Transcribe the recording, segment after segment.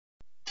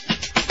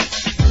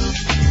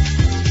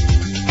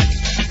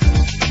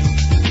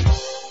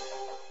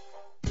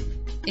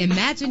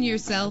Imagine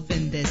yourself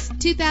in this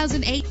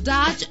 2008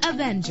 Dodge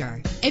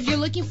Avenger. If you're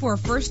looking for a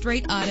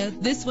first-rate auto,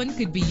 this one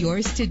could be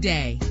yours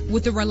today.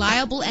 With a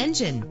reliable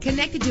engine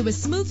connected to a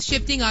smooth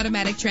shifting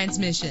automatic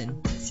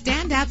transmission.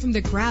 Stand out from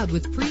the crowd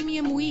with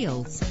premium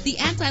wheels. The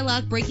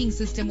anti-lock braking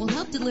system will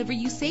help deliver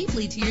you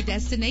safely to your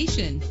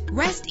destination.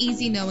 Rest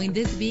easy knowing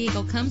this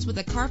vehicle comes with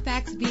a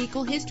Carfax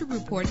Vehicle History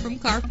Report from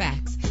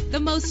Carfax, the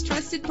most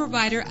trusted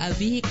provider of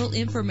vehicle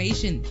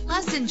information.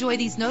 Plus, enjoy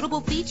these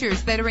notable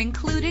features that are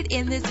included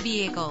in this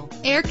vehicle: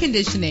 air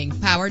conditioning,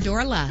 power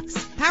door locks,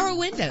 power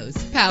windows,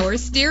 power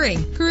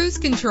steering, cruise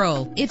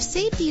control. If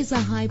safety is a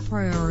high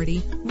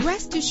priority,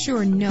 rest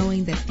assured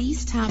knowing that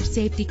these top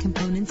safety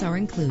components are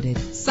included.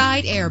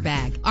 Side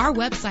airbag. Our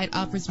website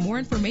offers more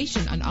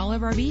information on all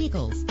of our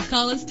vehicles.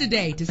 Call us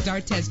today to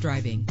start test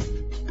driving.